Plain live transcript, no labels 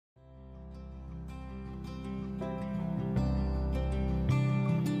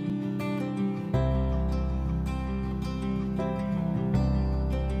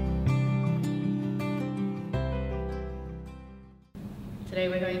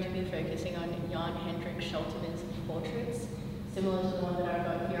Today we're going to be focusing on Hendrik Scheltema's portraits, similar to the one that I've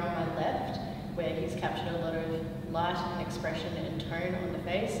got here on my left, where he's captured a lot of light and expression and tone on the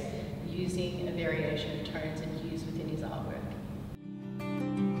face, using a variation of tones and hues within his artwork.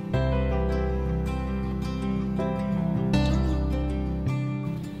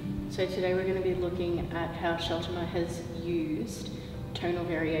 So today we're going to be looking at how Scheltema has used tonal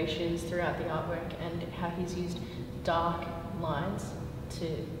variations throughout the artwork and how he's used dark lines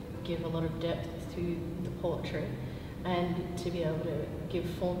to give a lot of depth to the portrait and to be able to give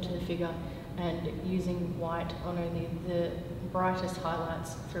form to the figure, and using white on only the brightest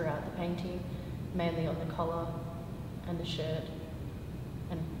highlights throughout the painting, mainly on the collar and the shirt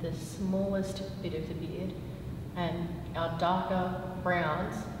and the smallest bit of the beard, and our darker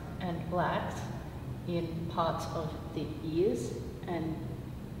browns and blacks in parts of the ears and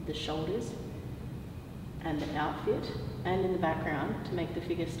the shoulders and the outfit and in the background to make the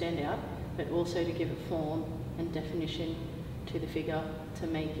figure stand out, but also to give it form and definition to the figure to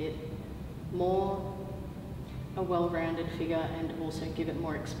make it more a well-rounded figure and also give it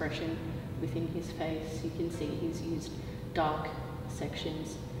more expression within his face. You can see he's used dark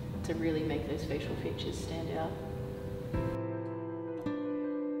sections to really make those facial features stand out.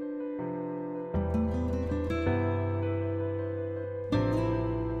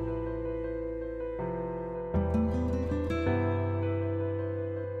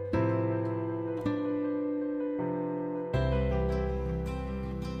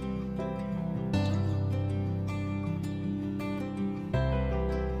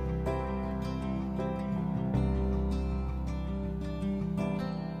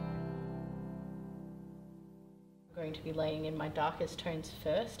 Going to be laying in my darkest tones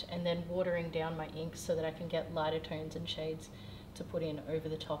first and then watering down my inks so that I can get lighter tones and shades to put in over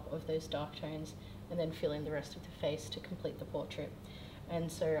the top of those dark tones, and then fill in the rest of the face to complete the portrait. And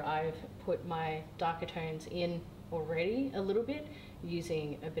so I've put my darker tones in already a little bit,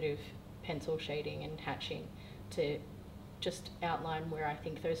 using a bit of pencil shading and hatching to just outline where I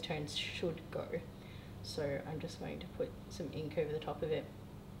think those tones should go. So I'm just going to put some ink over the top of it.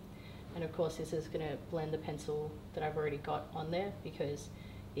 And of course this is going to blend the pencil that I've already got on there because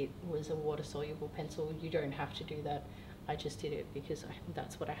it was a water soluble pencil. You don't have to do that. I just did it because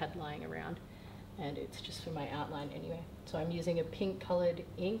that's what I had lying around, and it's just for my outline anyway. So I'm using a pink coloured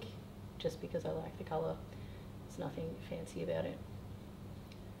ink just because I like the colour. There's nothing fancy about it.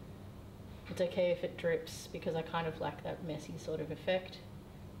 It's okay if it drips because I kind of like that messy sort of effect.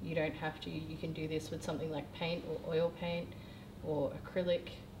 You don't have to. You can do this with something like paint or oil paint or acrylic,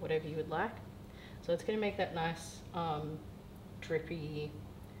 whatever you would like. So it's going to make that nice drippy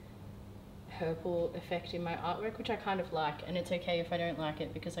purple effect in my artwork, which I kind of like, and it's okay if I don't like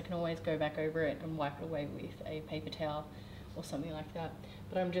it because I can always go back over it and wipe it away with a paper towel or something like that.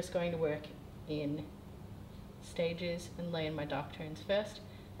 But I'm just going to work in stages and lay in my dark tones first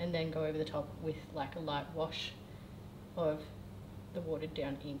and then go over the top with like a light wash of the watered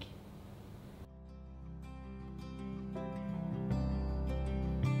down ink.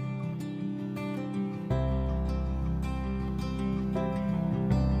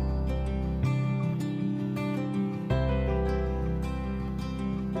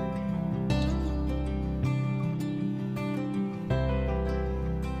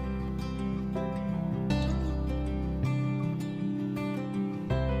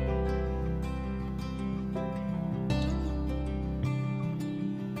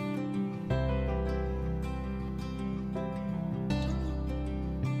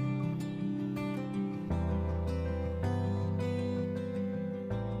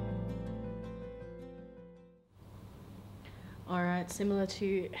 Alright, similar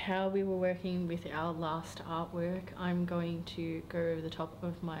to how we were working with our last artwork, I'm going to go over the top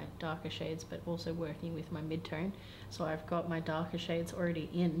of my darker shades, but also working with my mid-tone. So I've got my darker shades already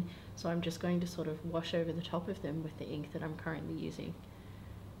in, so I'm just going to sort of wash over the top of them with the ink that I'm currently using.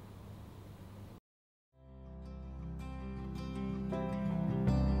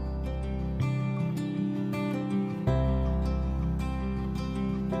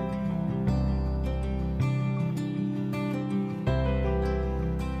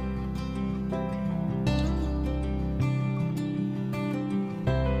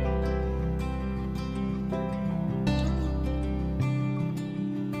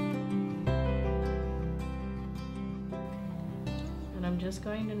 I'm just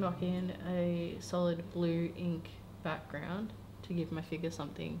going to knock in a solid blue ink background to give my figure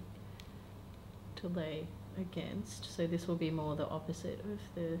something to lay against. So this will be more the opposite of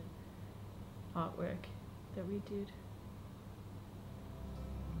the artwork that we did.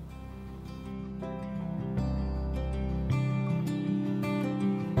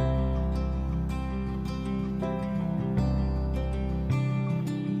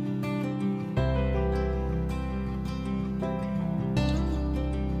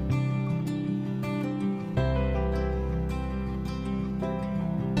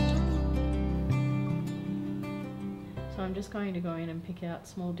 So I'm just going to go in and pick out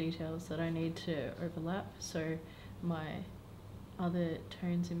small details that I need to overlap, so my other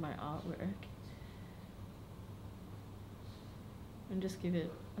tones in my artwork, and just give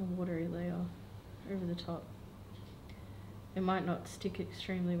it a watery layer over the top. It might not stick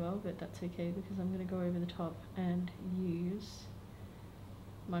extremely well, but that's okay because I'm going to go over the top and use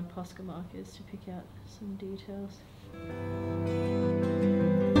my Posca markers to pick out some details.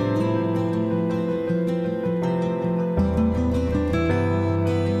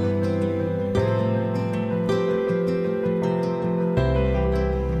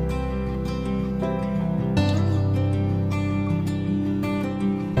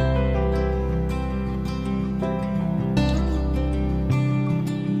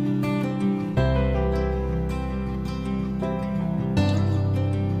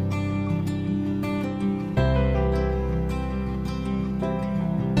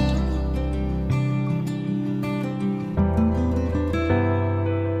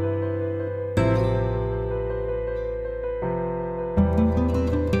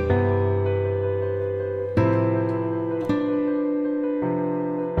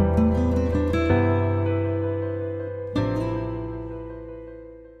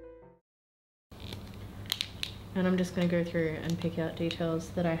 And I'm just going to go through and pick out details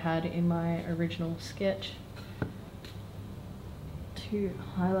that I had in my original sketch to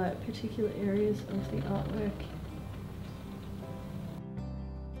highlight particular areas of the artwork.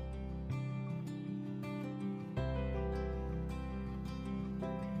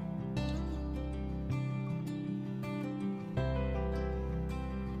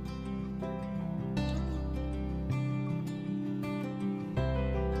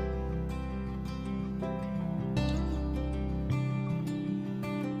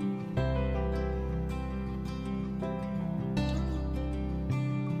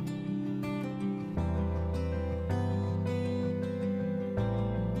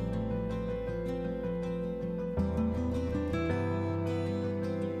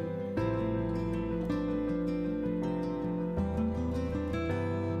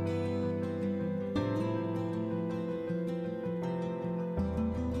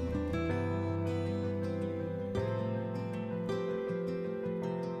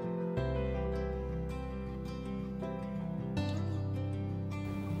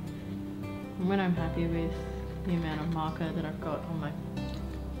 And when I'm happy with the amount of marker that I've got on my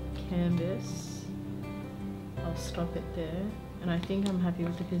canvas, I'll stop it there. And I think I'm happy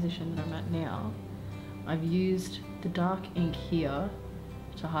with the position that I'm at now. I've used the dark ink here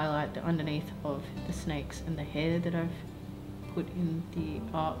to highlight the underneath of the snakes and the hair that I've put in the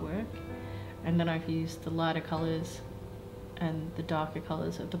artwork. And then I've used the lighter colours and the darker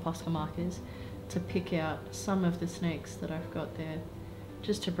colours of the Posca markers to pick out some of the snakes that I've got there,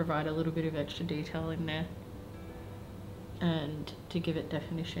 just to provide a little bit of extra detail in there and to give it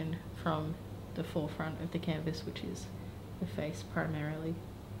definition from the forefront of the canvas, which is the face primarily.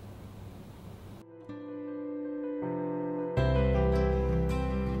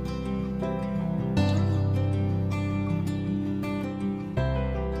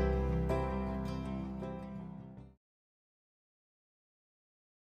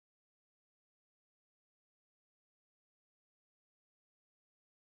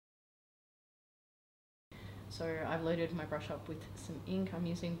 So I've loaded my brush up with some ink. I'm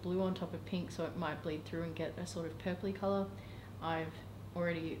using blue on top of pink so it might bleed through and get a sort of purpley colour. I've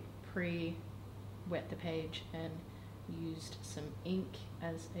already pre-wet the page and used some ink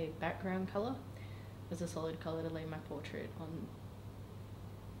as a background colour, as a solid colour to lay my portrait on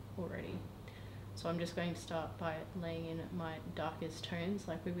already. So I'm just going to start by laying in my darkest tones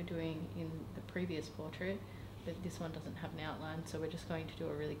like we were doing in the previous portrait, but this one doesn't have an outline, so we're just going to do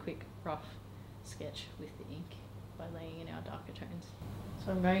a really quick rough sketch with the ink by laying in our darker tones.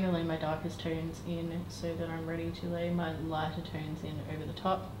 So I'm going to lay my darkest tones in so that I'm ready to lay my lighter tones in over the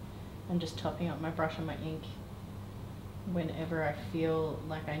top, and just topping up my brush and my ink whenever I feel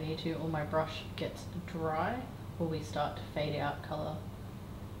like I need to, or my brush gets dry or we start to fade out colour.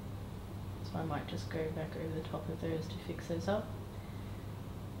 So I might just go back over the top of those to fix those up.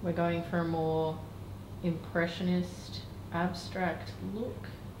 We're going for a more impressionist, abstract look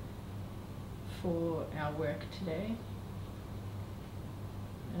for our work today,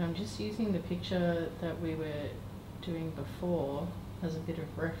 and I'm just using the picture that we were doing before as a bit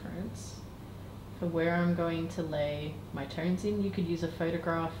of reference for where I'm going to lay my tones in. You could use a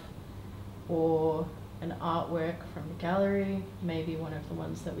photograph or an artwork from the gallery, maybe one of the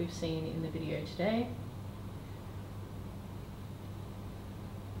ones that we've seen in the video today.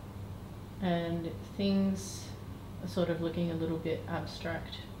 And things sort of looking a little bit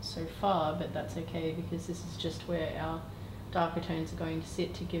abstract so far, but that's okay because this is just where our darker tones are going to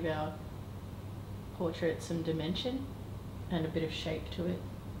sit to give our portrait some dimension and a bit of shape to it,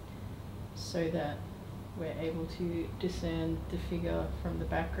 so that we're able to discern the figure from the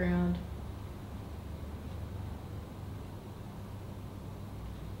background.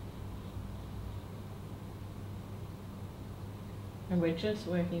 And we're just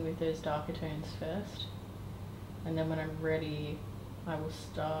working with those darker tones first, and then when I'm ready I will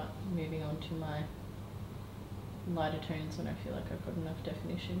start moving on to my lighter tones when I feel like I've got enough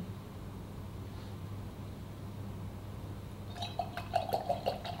definition.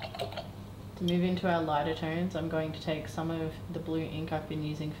 To move into our lighter tones, I'm going to take some of the blue ink I've been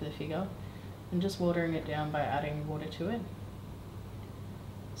using for the figure and just watering it down by adding water to it.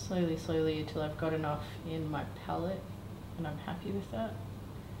 Slowly until I've got enough in my palette and I'm happy with that.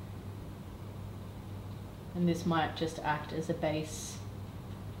 And this might just act as a base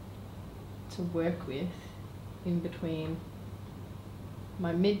to work with in between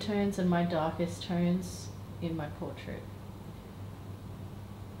my mid-tones and my darkest tones in my portrait,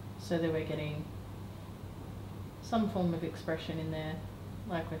 so that we're getting some form of expression in there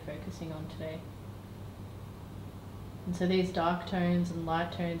like we're focusing on today. And so these dark tones and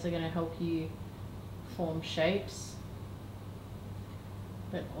light tones are going to help you form shapes,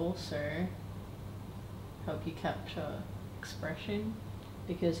 but also help you capture expression,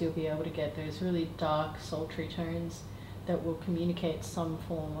 because you'll be able to get those really dark, sultry tones that will communicate some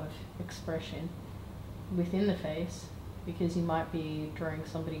form of expression within the face, because you might be drawing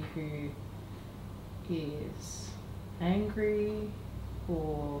somebody who is angry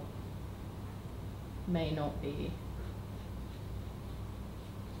or may not be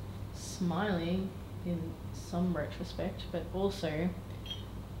smiling in some retrospect, but also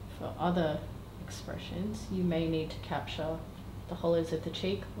for other expressions you may need to capture the hollows of the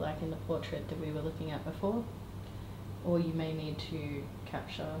cheek, like in the portrait that we were looking at before, or you may need to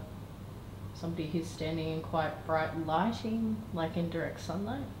capture somebody who's standing in quite bright lighting, like in direct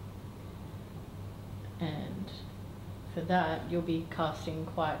sunlight. And for that you'll be casting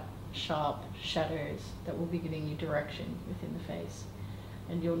quite sharp shadows that will be giving you direction within the face,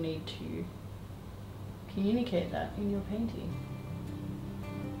 and you'll need to communicate that in your painting.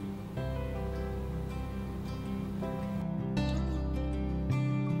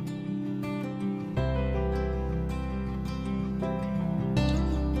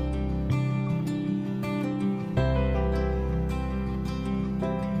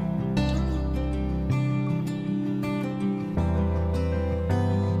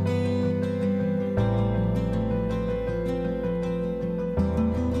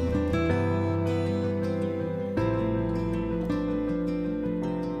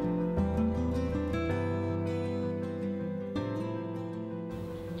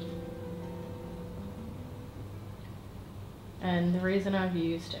 And the reason I've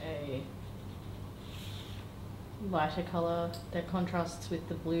used a lighter colour that contrasts with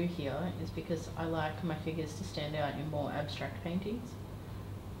the blue here is because I like my figures to stand out in more abstract paintings,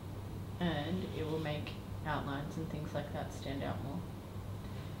 and it will make outlines and things like that stand out more.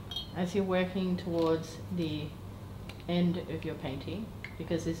 As you're working towards the end of your painting,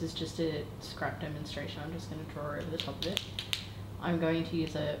 because this is just a scrap demonstration, I'm just going to draw over the top of it, I'm going to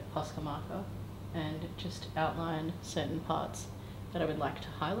use a Posca marker and just outline certain parts that I would like to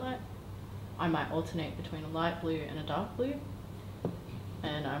highlight. I might alternate between a light blue and a dark blue,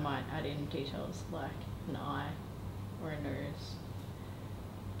 and I might add in details like an eye or a nose,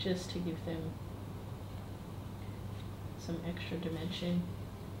 just to give them some extra dimension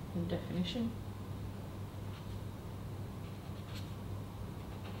and definition.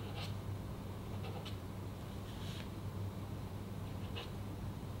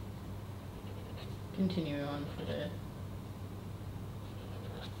 Continue on for the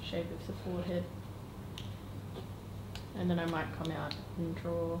shape of the forehead, and then I might come out and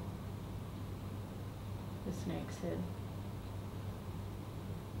draw the snake's head.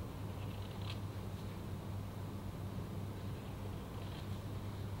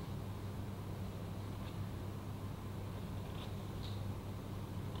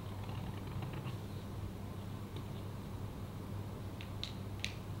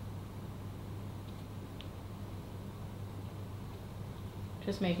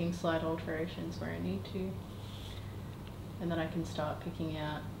 Just making slight alterations where I need to, and then I can start picking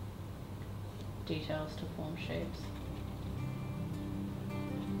out details to form shapes.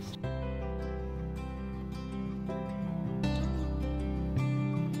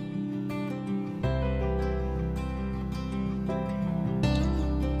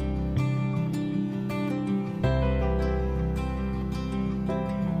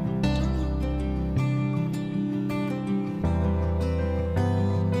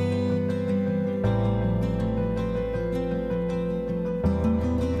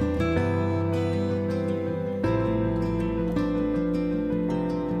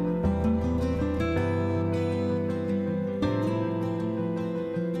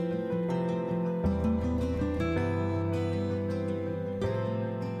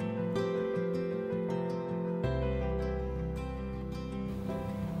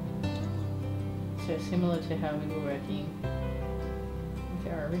 So similar to how we were working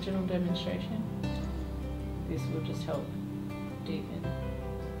with our original demonstration, this will just help deepen.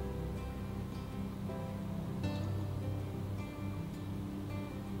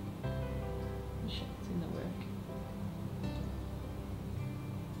 The shades in the work.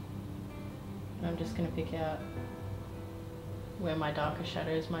 And I'm just going to pick out where my darker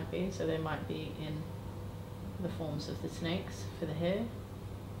shadows might be, so they might be in the forms of the snakes for the hair,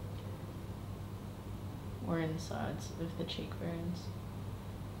 or in the sides of the cheekbones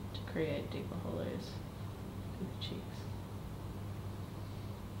to create deeper hollows for the cheeks.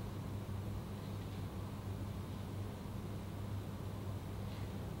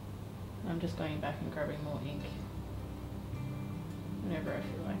 I'm just going back and grabbing more ink whenever I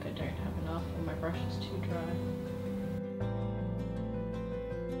feel like I don't have enough or my brush is too dry.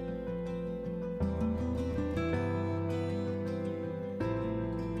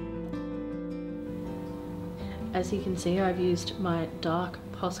 As you can see, I've used my dark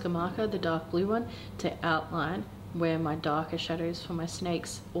Posca marker, the dark blue one, to outline where my darker shadows for my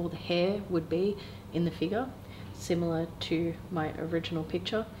snakes or the hair would be in the figure, similar to my original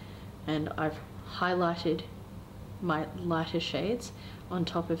picture. And I've highlighted my lighter shades on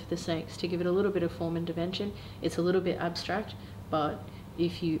top of the snakes to give it a little bit of form and dimension. It's a little bit abstract, but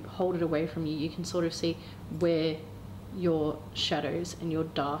if you hold it away from you, you can sort of see where your shadows and your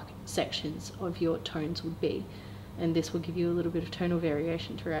dark sections of your tones would be, and this will give you a little bit of tonal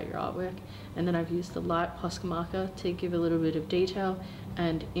variation throughout your artwork. And then I've used the light Posca marker to give a little bit of detail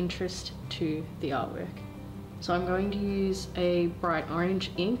and interest to the artwork. So I'm going to use a bright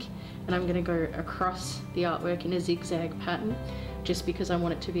orange ink, and I'm going to go across the artwork in a zigzag pattern, just because I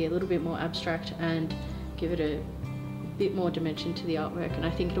want it to be a little bit more abstract and give it a bit more dimension to the artwork, and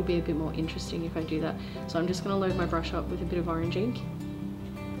I think it'll be a bit more interesting if I do that. So I'm just going to load my brush up with a bit of orange ink.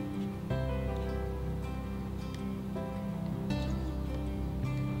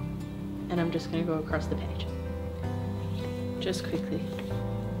 And I'm just going to go across the page, just quickly.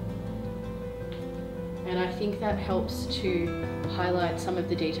 And I think that helps to highlight some of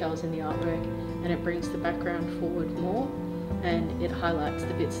the details in the artwork, and it brings the background forward more, and it highlights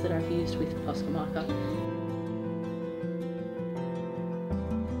the bits that I've used with Posca marker.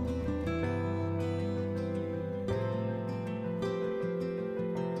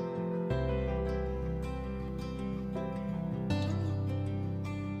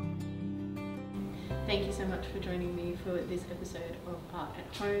 Thank you so much for joining me for this episode of Art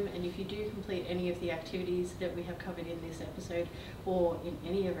at Home, and if you do complete any of the activities that we have covered in this episode or in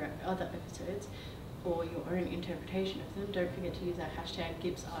any of our other episodes, or your own interpretation of them, don't forget to use our hashtag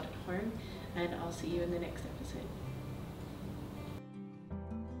GippsArtAtHome, and I'll see you in the next episode.